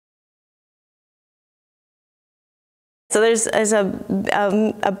So there's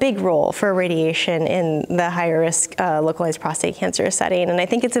a big role for radiation in the higher risk localized prostate cancer setting, and I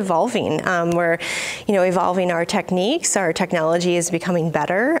think it's evolving. We're, evolving our techniques. Our technology is becoming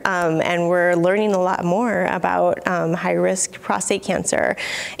better, and we're learning a lot more about high risk prostate cancer.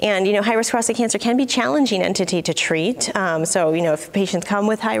 And high risk prostate cancer can be a challenging entity to treat. So if patients come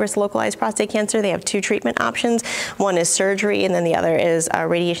with high risk localized prostate cancer, they have two treatment options. One is surgery, and then the other is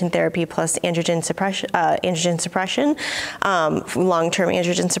radiation therapy plus androgen suppression. Long-term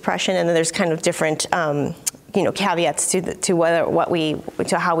androgen suppression, and then there's kind of different caveats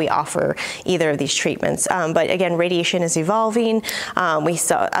to how we offer either of these treatments. But again, radiation is evolving. We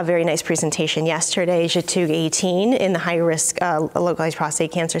saw a very nice presentation yesterday, GETUG-AFU in the high-risk localized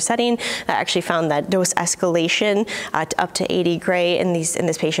prostate cancer setting, that actually found that dose escalation up to 80 gray in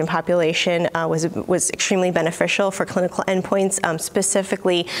this patient population was extremely beneficial for clinical endpoints,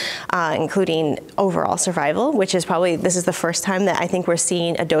 specifically including overall survival, which is this is the first time that I think we're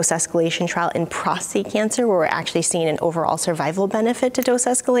seeing a dose escalation trial in prostate cancer where we're actually seeing an overall survival benefit to dose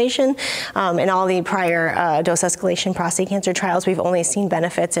escalation. In all the prior dose escalation prostate cancer trials, we've only seen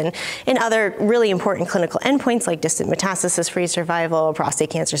benefits in other really important clinical endpoints like distant metastasis-free survival, prostate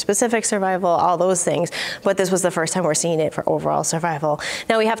cancer-specific survival, all those things. But this was the first time we're seeing it for overall survival.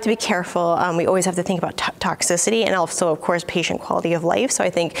 Now we have to be careful. We always have to think about toxicity and also, of course, patient quality of life. So I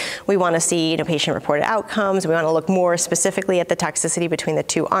think we want to see patient-reported outcomes. We want to look more specifically at the toxicity between the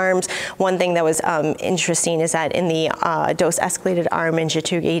two arms. One thing that was interesting is that in the dose-escalated arm in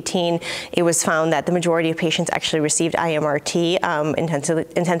GETUG-AFU, it was found that the majority of patients actually received IMRT,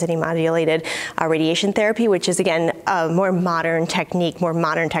 intensity-modulated radiation therapy, which is, again, a more modern technique, more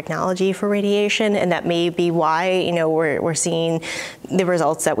modern technology for radiation, and that may be why, we're seeing the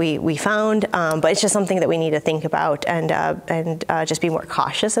results that we found, but it's just something that we need to think about and just be more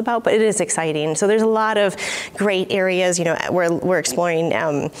cautious about, but it is exciting. So there's a lot of great areas, we're exploring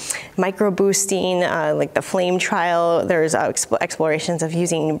microboosting, like the FLAME trial. There's explorations of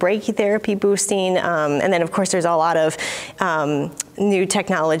using brachytherapy boosting, and then of course there's a lot of new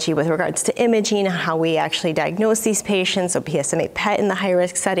technology with regards to imaging, how we actually diagnose these patients. So PSMA PET in the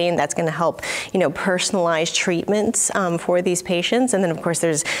high-risk setting, that's going to help, personalize treatments for these patients. And then, of course,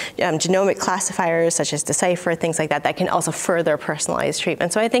 there's genomic classifiers such as Decipher, things like that, that can also further personalize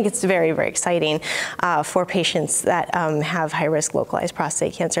treatment. So I think it's very, very exciting for patients that have high-risk localized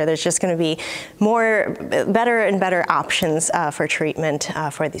prostate cancer. There's just going to be better and better options for treatment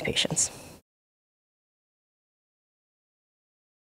for these patients.